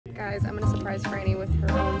Guys, I'm gonna surprise Franny with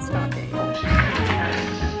her own stocking.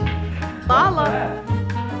 Lala!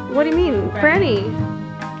 What do you mean? Franny!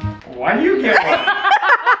 Why do you get one?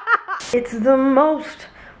 It's the most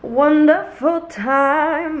wonderful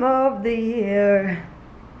time of the year.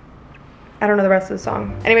 I don't know the rest of the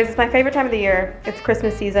song. Anyways, it's my favorite time of the year. It's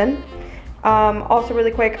Christmas season. Also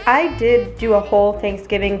really quick, I did do a whole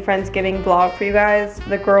Thanksgiving, Friendsgiving vlog for you guys.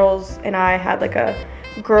 The girls and I had like a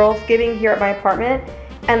girls-giving here at my apartment,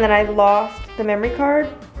 and then I lost the memory card.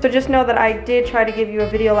 So just know that I did try to give you a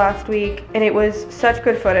video last week, and it was such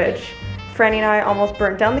good footage. Franny and I almost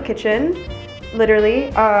burnt down the kitchen.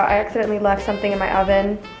 Literally, I accidentally left something in my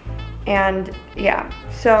oven, and yeah.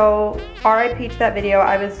 So RIP to that video.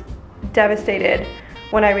 I was devastated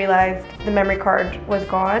when I realized the memory card was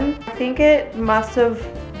gone. I think it must have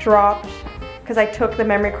dropped because I took the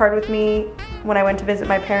memory card with me when I went to visit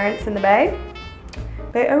my parents in the Bay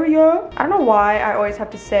Area. I don't know why I always have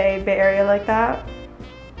to say Bay Area like that.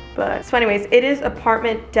 But so anyways, it is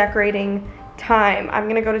apartment decorating time. I'm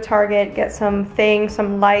gonna go to Target, get some things,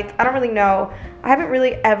 some lights. I don't really know. I haven't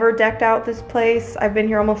really ever decked out this place. I've been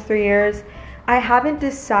here almost 3 years. I haven't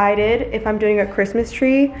decided if I'm doing a Christmas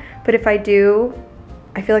tree, but if I do,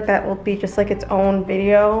 I feel like that will be just like its own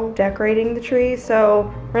video, decorating the tree.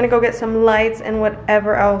 So we're gonna go get some lights and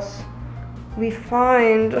whatever else we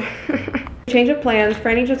find. Change of plans.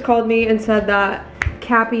 Franny just called me and said that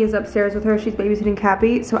Cappy is upstairs with her. She's babysitting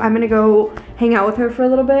Cappy. So I'm gonna go hang out with her for a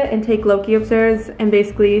little bit and take Loki upstairs and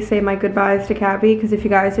basically say my goodbyes to Cappy. Because if you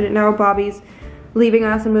guys didn't know, Bobby's leaving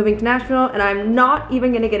us and moving to Nashville, and I'm not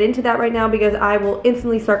even gonna get into that right now because I will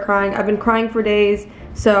instantly start crying. I've been crying for days.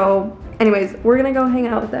 So anyways, we're gonna go hang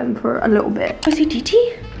out with them for a little bit. Oh, see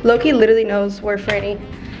Titi? Loki literally knows where Franny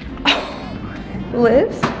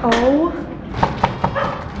lives. Oh.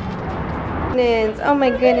 Oh my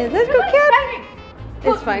goodness, let's go, Cap.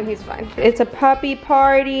 It's fine, he's fine. It's a puppy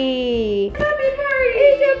party. Puppy party.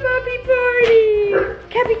 It's a puppy party.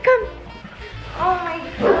 Cappy, come. Oh my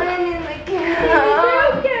goodness, my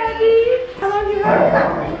cat. Cappy. How long have you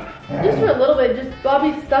had? Just for a little bit. Just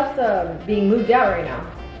Bobby's stuff's being moved out right now.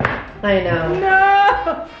 I know.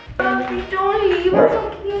 No. Bobby, don't leave us,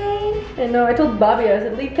 okay? I know. I told Bobby, I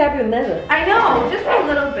said, leave Cappy with NEZZA. I know, just for a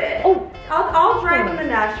little bit. Oh. I'll drive him to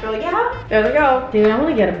Nashville, yeah? There we go. Dude, I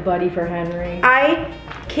want to get a buddy for Henry. I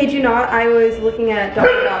kid you not, I was looking at dog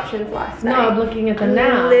adoptions last night. No, I'm looking at them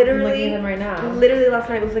now. Literally, I'm looking at them right now. Literally last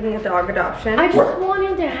night I was looking at dog adoption. I just want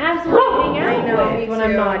him to have someone to hang out I know, with when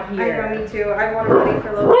I'm not here. I know, me too. I want a buddy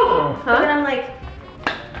for Loki. But then I'm like,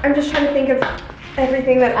 I'm just trying to think of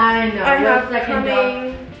everything that I know. I have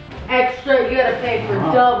coming. Extra, you gotta pay for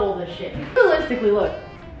double the shit. Realistically, look.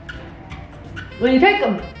 When you take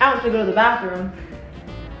them out to go to the bathroom,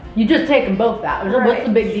 you just take them both out. Right, what's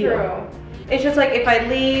the big deal? It's just like if I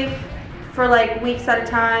leave for like weeks at a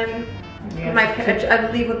time, yeah,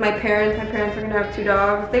 I leave with my parents. My parents are gonna have 2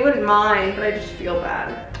 dogs. They wouldn't mind, but I just feel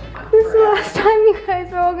bad. This is the last time you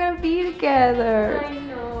guys are all gonna be together. I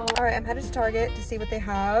know. All right, I'm headed to Target to see what they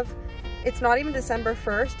have. It's not even December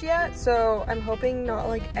 1st yet, so I'm hoping not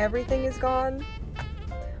like everything is gone.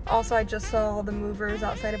 Also, I just saw all the movers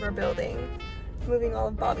outside of our building, moving all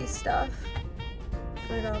of Bobby's stuff.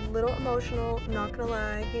 I got a little emotional, not gonna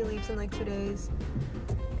lie. He leaves in like 2 days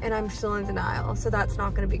and I'm still in denial, so that's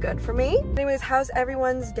not gonna be good for me. Anyways, how's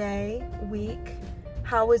everyone's day, week?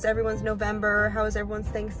 How was everyone's November? How was everyone's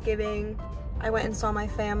Thanksgiving? I went and saw my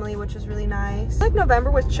family, which was really nice. Like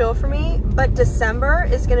November was chill for me, but December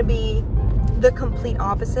is gonna be the complete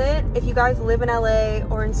opposite. If you guys live in LA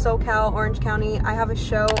or in SoCal, Orange County, I have a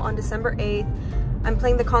show on December 8th. I'm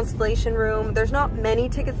playing the Constellation Room. There's not many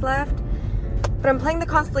tickets left, but I'm playing the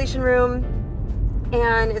Constellation Room,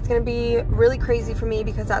 and it's gonna be really crazy for me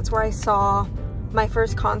because that's where I saw my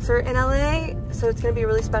first concert in LA. So it's gonna be a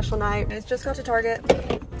really special night. Let's just go to Target.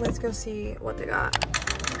 Let's go see what they got.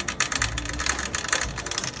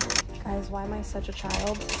 Guys, why am I such a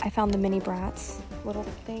child? I found the mini Bratz little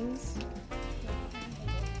things,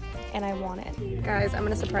 and I want it. Guys, I'm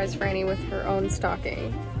gonna surprise Franny with her own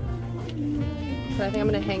stocking. So I think I'm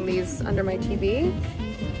gonna hang these under my TV,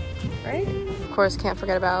 right? Of course, can't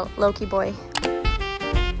forget about Loki boy.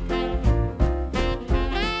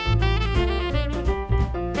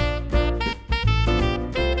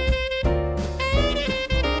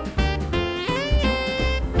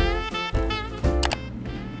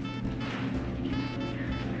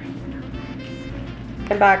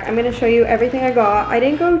 I'm back. I'm gonna show you everything I got. I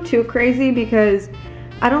didn't go too crazy because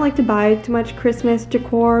I don't like to buy too much Christmas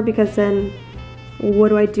decor because then what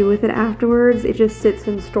do I do with it afterwards? It just sits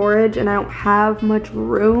in storage and I don't have much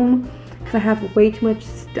room because I have way too much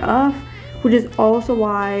stuff. which is also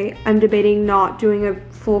why I'm debating not doing a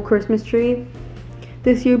full Christmas tree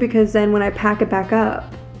this year, because then when I pack it back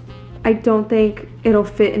up, I don't think it'll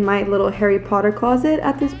fit in my little Harry Potter closet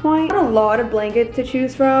at this point. A lot of blankets to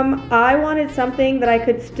choose from. I wanted something that I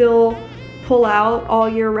could still pull out all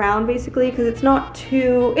year round, basically, because it's not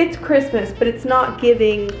too, it's Christmas, but it's not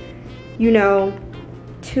giving, you know,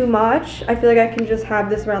 too much. I feel like I can just have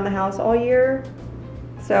this around the house all year.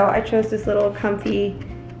 So I chose this little comfy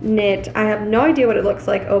knit. I have no idea what it looks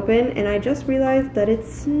like open, and I just realized that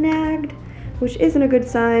it's snagged, which isn't a good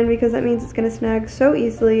sign because that means it's gonna snag so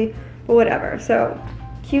easily, but whatever. So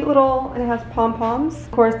cute little, and it has pom-poms.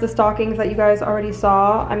 Of course, the stockings that you guys already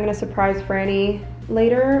saw, I'm gonna surprise Franny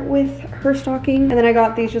later with her stocking. And then I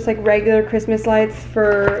got these just like regular Christmas lights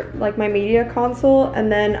for like my media console. And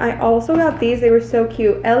then I also got these, they were so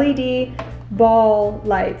cute, LED ball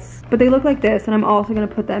lights. But they look like this, and I'm also gonna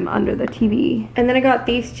put them under the TV. And then I got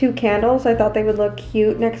these two candles. I thought they would look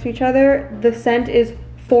cute next to each other. The scent is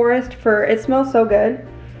Forest Fir. It smells so good.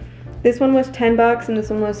 This one was 10 bucks and this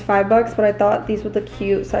one was 5 bucks, but I thought these would look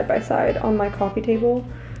cute side by side on my coffee table.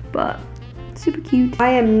 But super cute. I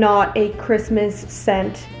am not a Christmas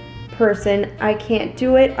scent person. I can't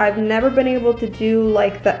do it. I've never been able to do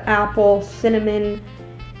like the apple cinnamon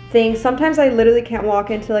thing. Sometimes I literally can't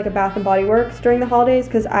walk into like a Bath and Body Works during the holidays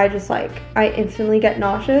because I just like, I instantly get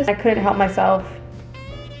nauseous. I couldn't help myself.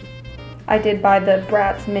 I did buy the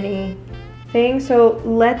Bratz mini thing, so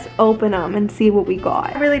let's open them and see what we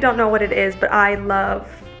got. I really don't know what it is, but I love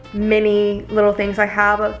mini little things. I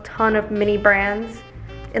have a ton of mini brands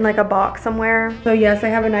in like a box somewhere. So yes, I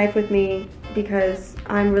have a knife with me because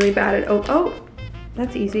I'm really bad at oh,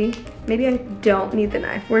 that's easy. Maybe I don't need the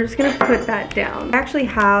knife. We're just gonna put that down. I actually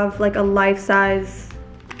have like a life-size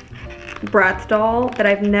Bratz doll that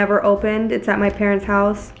I've never opened. It's at my parents'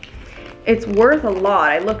 house. It's worth a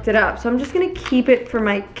lot. I looked it up, so I'm just gonna keep it for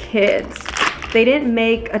my kids. They didn't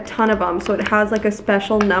make a ton of them, so it has like a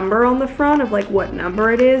special number on the front of like what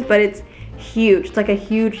number it is, but it's huge. It's like a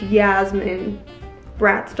huge Yasmin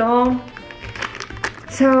Bratz doll.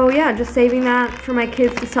 So yeah, just saving that for my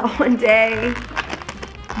kids to sell one day.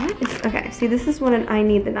 Okay, see, this is when I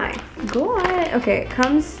need the knife. Good. Okay,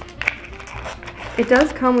 it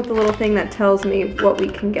does come with a little thing that tells me what we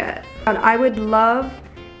can get. And I would love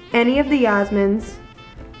any of the Yasmins.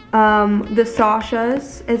 The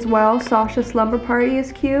Sasha's as well. Sasha Slumber Party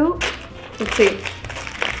is cute. Let's see.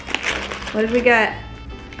 What did we get?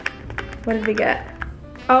 What did we get?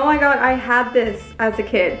 Oh my god, I had this as a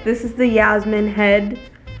kid. This is the Yasmin head.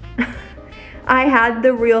 I had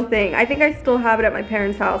the real thing. I think I still have it at my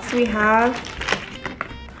parents' house. We have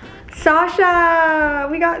Sasha!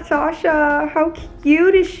 We got Sasha! How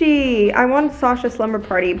cute is she? I want Sasha Slumber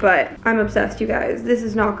Party, but I'm obsessed, you guys. This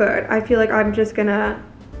is not good. I feel like I'm just gonna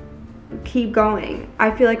keep going.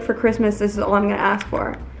 I feel like for Christmas, this is all I'm gonna ask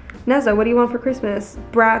for. NEZZA, what do you want for Christmas?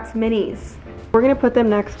 Bratz minis. We're gonna put them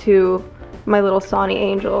next to my little Sonny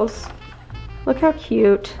Angels. Look how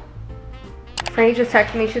cute. Franny just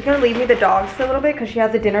texted me. She's gonna leave me the dogs for a little bit because she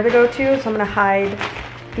has a dinner to go to, so I'm gonna hide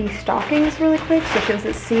these stockings really quick so she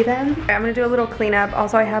doesn't see them. Okay, I'm gonna do a little cleanup.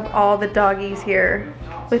 Also, I have all the doggies here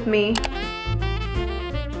with me.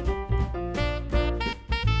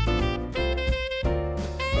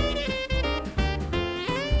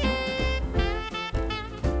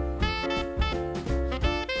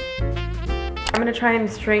 I'm gonna try and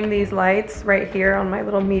string these lights right here on my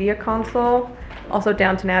little media console. Also,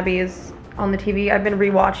 Downton Abbey is on the TV. I've been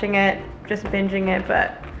rewatching it, just binging it,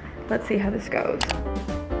 but let's see how this goes.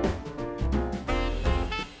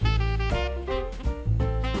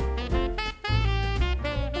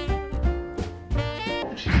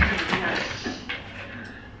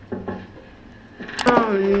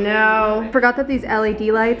 Oh no. I forgot that these LED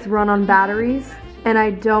lights run on batteries, and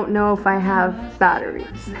I don't know if I have batteries.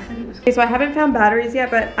 Okay, so I haven't found batteries yet,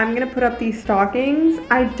 but I'm gonna put up these stockings.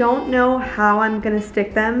 I don't know how I'm gonna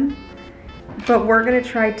stick them, but we're gonna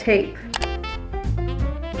try tape.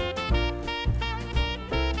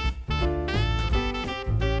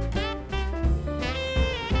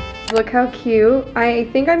 Look how cute. I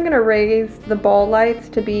think I'm gonna raise the ball lights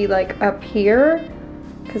to be like up here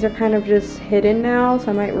because they're kind of just hidden now,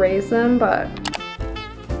 so I might raise them, but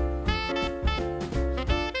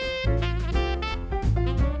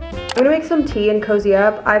I'm gonna make some tea and cozy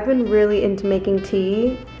up. I've been really into making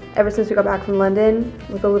tea ever since we got back from London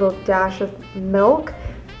with a little dash of milk,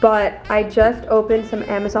 but I just opened some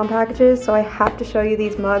Amazon packages, so I have to show you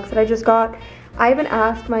these mugs that I just got. I haven't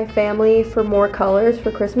asked my family for more colors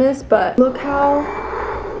for Christmas, but look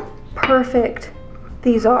how perfect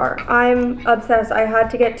these are. I'm obsessed. I had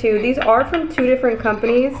to get two. These are from two different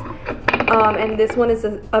companies. and this one is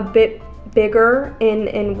a bit bigger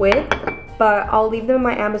in width, but I'll leave them in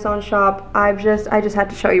my Amazon shop. I just had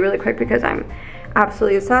to show you really quick because I'm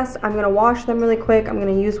absolutely obsessed. I'm gonna wash them really quick. I'm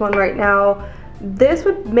gonna use one right now. This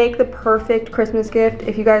would make the perfect Christmas gift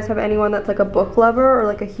if you guys have anyone that's like a book lover or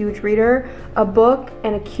like a huge reader. A book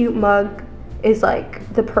and a cute mug is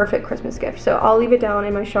like the perfect Christmas gift. So I'll leave it down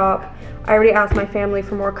in my shop. I already asked my family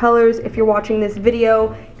for more colors. If you're watching this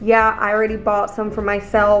video, yeah, I already bought some for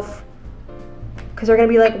myself, because they're gonna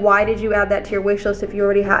be like, why did you add that to your wish list if you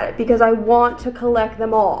already had it? Because I want to collect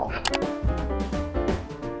them all.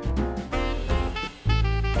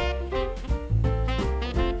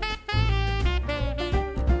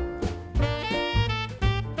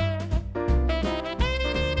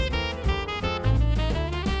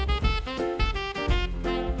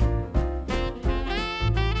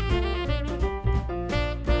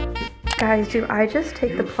 Guys, do I just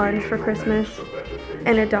take the plunge for Christmas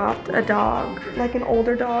and adopt a dog? Like an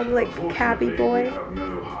older dog, like Cappy boy?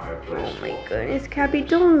 Oh my goodness, Cappy,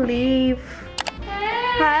 don't leave.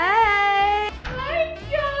 Hey! Hi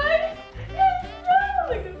guys!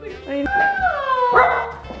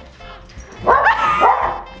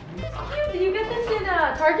 Did you get this in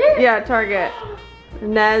Target? Yeah, Target.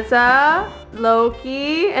 NEZZA,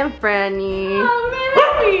 Loki, and Franny.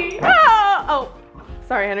 Oh, really? Oh,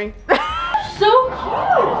 sorry, Henry. So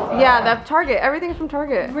cute! Yeah, that's Target. Everything's from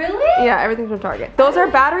Target. Really? Yeah, everything's from Target. Those are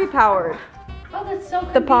battery powered. Oh, that's so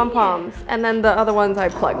convenient. The pom-poms. And then the other ones I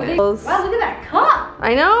plugged in. Wow, look at that cup!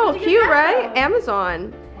 I know, Where'd you cute, get that right? from?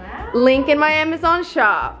 Amazon. Wow. Link in my Amazon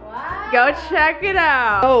shop. Wow. Go check it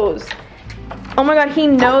out. Oh my god, he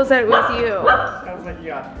knows that it was you. Sounds like you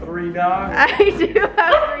got 3 dogs. I do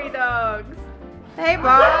have 3 dogs. Hey,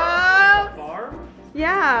 Bob. Farm?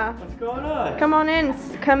 Yeah. What's going on? Come on in.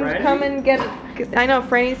 Come and get. I know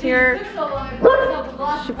Franny's here. Took so long, I poured up a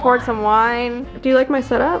glass She of poured wine. some wine. Do you like my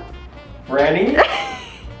setup? Franny?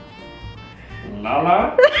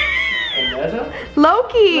 Lala? And NEZZA?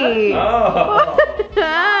 Loki. Oh.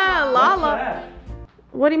 Ah, What's Lala. that?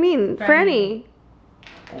 What do you mean, Franny?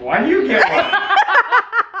 Why do you get one?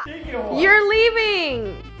 She get one. You're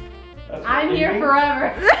leaving. That's I'm what here you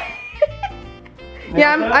forever.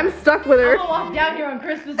 Yeah, NEZZA? I'm stuck with her. I'm gonna walk down here on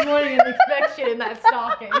Christmas morning and expect shit in that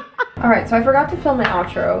stocking. Alright, so I forgot to film my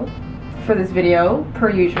outro for this video, per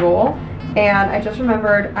usual. And I just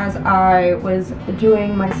remembered as I was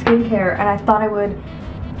doing my skincare, and I thought I would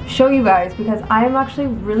show you guys because I am actually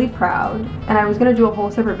really proud. And I was going to do a whole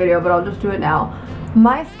separate video, but I'll just do it now.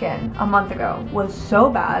 My skin a month ago was so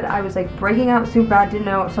bad. I was like breaking out super bad, didn't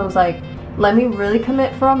know. So I was like, let me really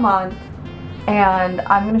commit for a month. And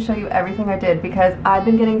I'm going to show you everything I did because I've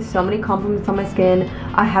been getting so many compliments on my skin.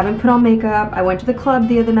 I haven't put on makeup. I went to the club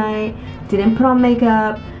the other night, didn't put on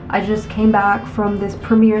makeup. I just came back from this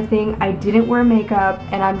premiere thing. I didn't wear makeup,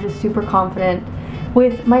 and I'm just super confident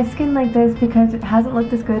with my skin like this because it hasn't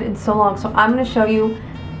looked this good in so long. So I'm going to show you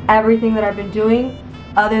everything that I've been doing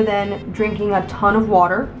other than drinking a ton of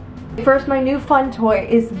water. First, my new fun toy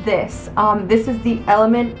is this. This is the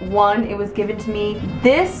Element 1. It was given to me.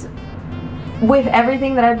 This, with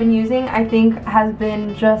everything that I've been using, I think has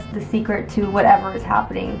been just the secret to whatever is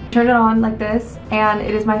happening. Turn it on like this, and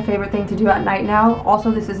it is my favorite thing to do at night now.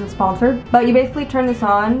 Also, this isn't sponsored, but you basically turn this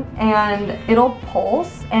on and it'll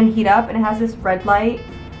pulse and heat up, and it has this red light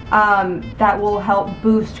that will help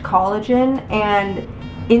boost collagen, and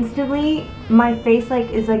instantly my face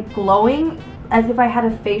is glowing as if I had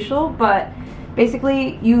a facial. But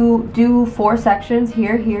basically you do 4 sections,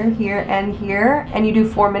 here, here, here, and here, and you do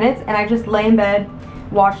 4 minutes, and I just lay in bed,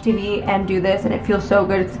 watch TV, and do this, and it feels so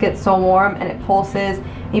good. It gets so warm, and it pulses.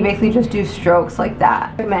 You basically just do strokes like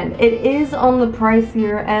that. Recommend. It is on the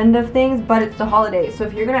pricier end of things, but it's the holidays, so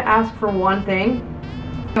if you're gonna ask for one thing.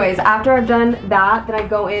 Anyways, after I've done that, then I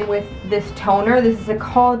go in with this toner. This is a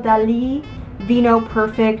Col Dali Vino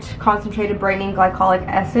Perfect Concentrated Brightening Glycolic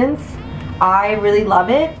Essence. I really love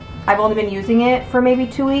it. I've only been using it for maybe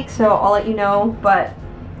 2 weeks, so I'll let you know, but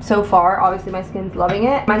so far, obviously my skin's loving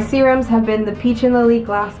it. My serums have been the Peach and Lily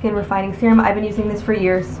Glass Skin Refining Serum. I've been using this for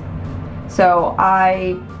years, so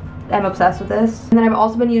I am obsessed with this. And then I've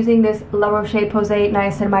also been using this La Roche-Posay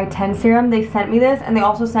Niacinamide 10 Serum. They sent me this, and they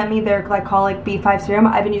also sent me their Glycolic B5 Serum.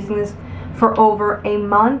 I've been using this for over a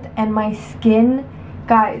month, and my skin,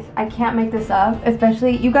 guys, I can't make this up.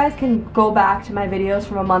 Especially, you guys can go back to my videos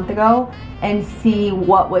from a month ago and see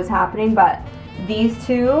what was happening, but these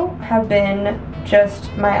two have been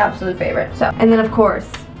just my absolute favorite. So, and then of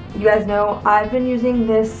course, you guys know I've been using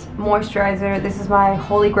this moisturizer. This is my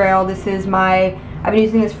holy grail. This is my, I've been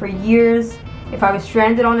using this for years. If I was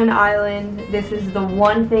stranded on an island, this is the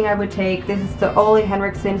one thing I would take. This is the Ole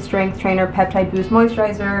Henriksen Strength Trainer Peptide Boost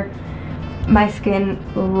Moisturizer. My skin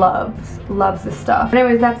loves this stuff.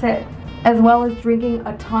 Anyways, that's it. As well as drinking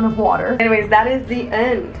a ton of water. Anyways, that is the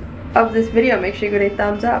end of this video. Make sure you give it a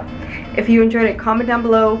thumbs up. If you enjoyed it, comment down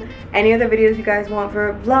below any other videos you guys want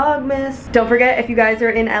for Vlogmas. Don't forget, if you guys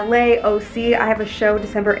are in LA, OC, I have a show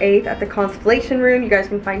December 8th at the Constellation Room. You guys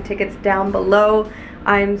can find tickets down below.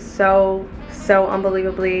 I'm so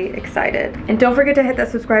unbelievably excited. And don't forget to hit that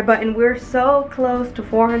subscribe button. We're so close to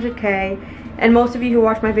 400K. And most of you who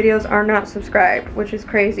watch my videos are not subscribed, which is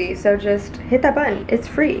crazy. So just hit that button, it's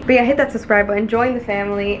free. But yeah, hit that subscribe button, join the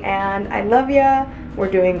family, and I love ya.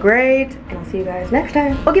 We're doing great, and I'll see you guys next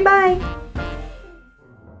time. Okay, bye.